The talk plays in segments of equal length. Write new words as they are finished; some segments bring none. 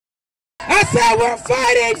I said we're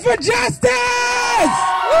fighting for justice.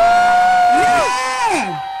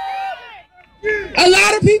 Yeah. A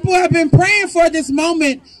lot of people have been praying for this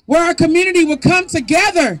moment where our community would come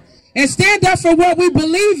together and stand up for what we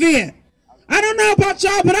believe in. I don't know about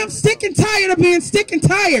y'all, but I'm sick and tired of being sick and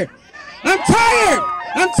tired. I'm tired.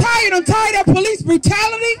 I'm tired of police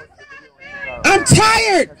brutality. I'm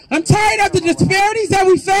tired of the disparities that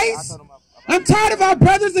we face. I'm tired of our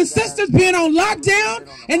brothers and sisters being on lockdown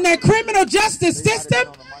in that criminal justice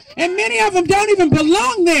system, and many of them don't even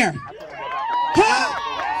belong there.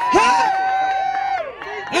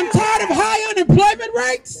 I'm tired of high unemployment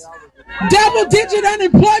rates, double-digit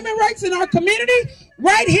unemployment rates in our community,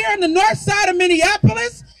 right here on the north side of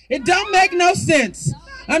Minneapolis. It don't make no sense.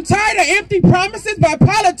 I'm tired of empty promises by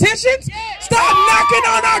politicians. Stop knocking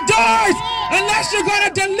on our doors unless you're going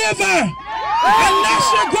to deliver.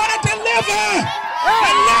 Unless you're going to deliver.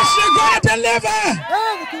 Unless you're going to deliver.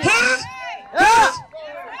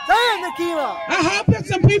 I hope there's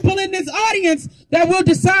some people in this audience that will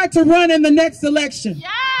decide to run in the next election.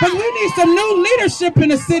 Because we need some new leadership in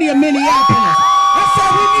the city of Minneapolis. I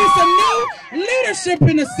said we need some new leadership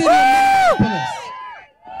in the city of Minneapolis.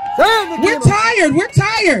 We're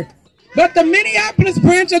tired. But the Minneapolis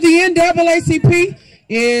branch of the NAACP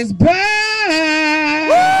is back.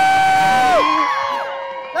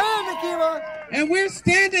 And we're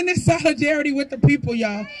standing in solidarity with the people,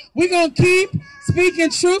 y'all. We're going to keep speaking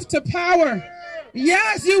truth to power.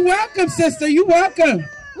 Yes, you're welcome, sister. You're welcome.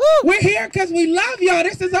 We're here because we love y'all.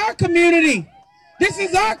 This is our community. This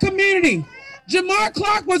is our community. Jamar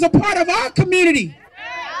Clark was a part of our community.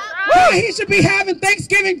 He should be having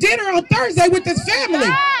Thanksgiving dinner on Thursday with his family.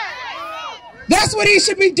 That's what he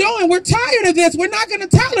should be doing. We're tired of this. We're not going to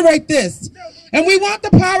tolerate this. And we want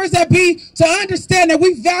the powers that be to understand that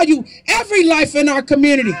we value every life in our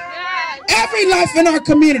community. Every life in our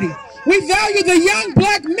community. We value the young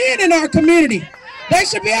black men in our community. They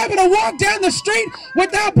should be able to walk down the street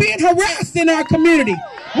without being harassed in our community.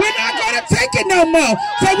 We're not going to take it no more.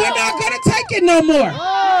 So we're not going to take it no more.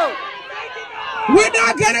 We're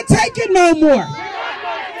not going to take it no more.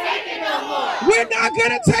 We're not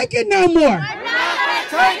going to take it no more.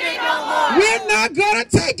 We're not going to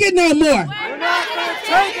take it no more.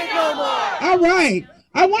 All right.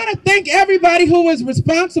 I want to thank everybody who was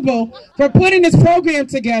responsible for putting this program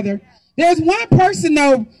together. There's one person,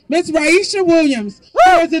 though, Ms. Raisha Williams,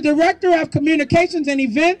 who is the Director of Communications and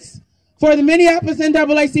Events for the Minneapolis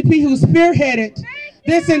NAACP, who spearheaded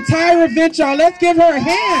this entire event, y'all. Let's give her a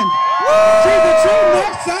hand. She's a true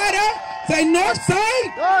North Sider. Say North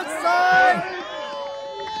Side. North Side.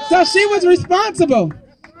 So she was responsible.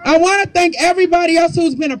 I want to thank everybody else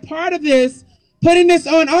who's been a part of this, putting this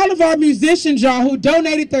on, all of our musicians, y'all, who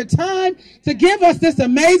donated their time to give us this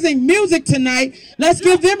amazing music tonight. Let's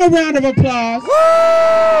give them a round of applause.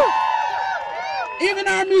 Woo! Even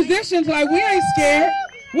our musicians, like, we ain't scared.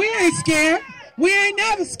 We ain't scared. We ain't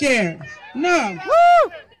never scared. No.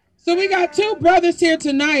 Woo! So we got two brothers here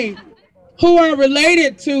tonight who are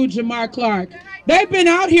related to Jamar Clark. They've been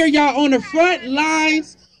out here, y'all, on the front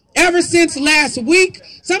lines ever since last week.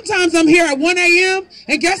 Sometimes I'm here at 1 a.m.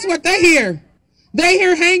 and guess what? They're here. They're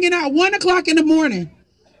here hanging out 1 o'clock in the morning.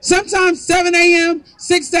 Sometimes 7 a.m.,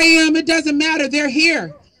 6 a.m., it doesn't matter. They're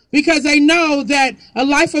here because they know that a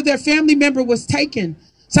life of their family member was taken.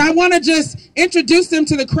 So I want to just introduce them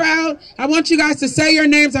to the crowd. I want you guys to say your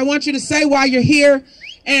names. I want you to say why you're here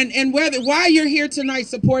and why you're here tonight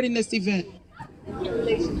supporting this event.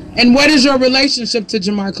 And what is your relationship to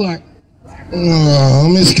Jamar Clark?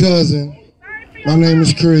 I'm his cousin. My name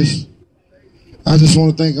is Chris. I just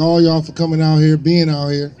want to thank all y'all for coming out here, being out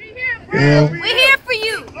here. We're here for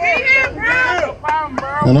you. We're here for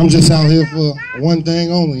you. And I'm just out here for one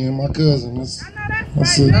thing only, and my cousin.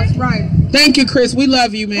 That's it. That's right. Thank you, Chris. We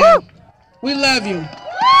love you, man. Woo! We love you. All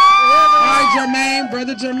right, Jermaine,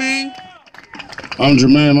 brother Jermaine. I'm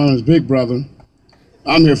Jermaine. I'm his big brother.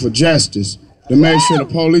 I'm here for justice. To make sure the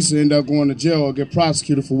police end up going to jail or get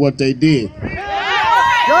prosecuted for what they did.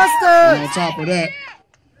 Justice! And on top of that,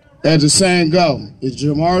 as the saying go, if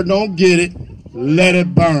Jamar don't get it, let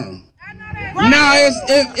it burn. No, it's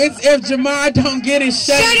if Jamar don't get it,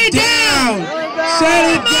 shut it down. Shut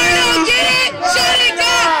it down. Shut it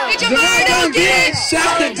down. If Jamar don't get it,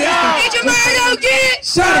 shut it down. If Jamar don't get it,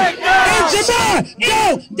 shut it down. If Jamar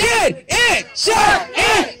don't get it, shut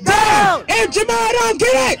it down. If Jamar don't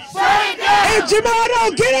get it, shut it down. if Jamar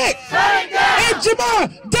don't get it, shut it down. if Jamar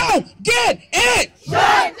don't get it,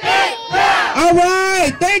 shut it down. All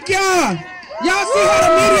right, thank y'all. Y'all see how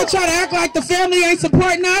the media try to act like the family ain't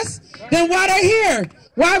supporting us? Then why they here?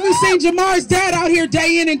 Why have we seen Jamar's dad out here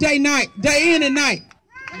day in and night?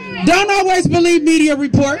 Don't always believe media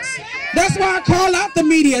reports. That's why I call out the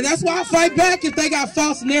media. That's why I fight back if they got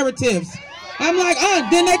false narratives. I'm like,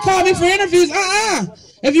 then they call me for interviews.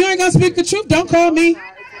 If you ain't gonna speak the truth, don't call me.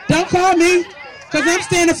 Don't call me, because I'm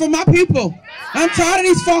standing for my people. I'm tired of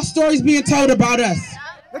these false stories being told about us.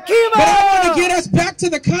 Nekima! But I want to get us back to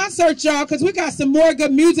the concert, y'all, because we got some more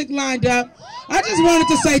good music lined up. I just wanted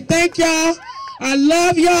to say thank y'all. I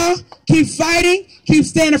love y'all. Keep fighting. Keep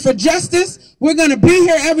standing for justice. We're going to be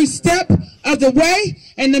here every step of the way.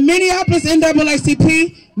 And the Minneapolis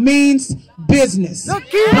NAACP means business.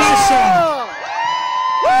 Nekima! Bless y'all.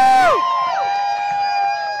 Woo!